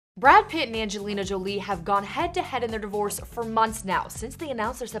Brad Pitt and Angelina Jolie have gone head-to-head in their divorce for months now, since they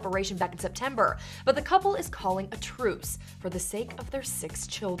announced their separation back in September. But the couple is calling a truce for the sake of their 6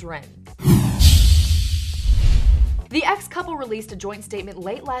 children. The ex-couple released a joint statement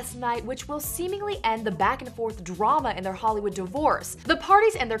late last night which will seemingly end the back-and-forth drama in their Hollywood divorce. The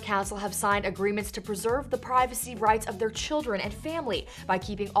parties and their counsel have signed agreements to preserve the privacy rights of their children and family by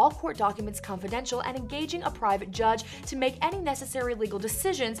keeping all court documents confidential and engaging a private judge to make any necessary legal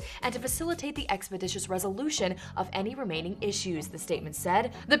decisions and to facilitate the expeditious resolution of any remaining issues, the statement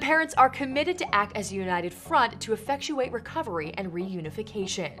said. The parents are committed to act as a united front to effectuate recovery and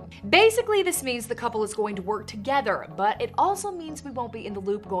reunification. Basically, this means the couple is going to work together, but it also means we won't be in the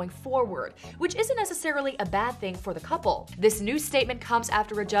loop going forward, which isn't necessarily a bad thing for the couple. This new statement comes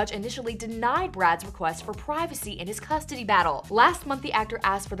after a judge initially denied Brad's request for privacy in his custody battle. Last month, the actor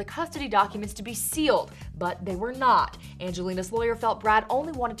asked for the custody documents to be sealed, but they were not. Angelina's lawyer felt Brad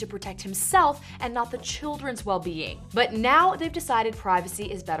only wanted to protect himself and not the children's well-being. But now they've decided privacy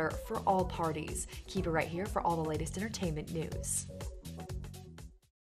is better for all parties. Keep it right here for all the latest entertainment news.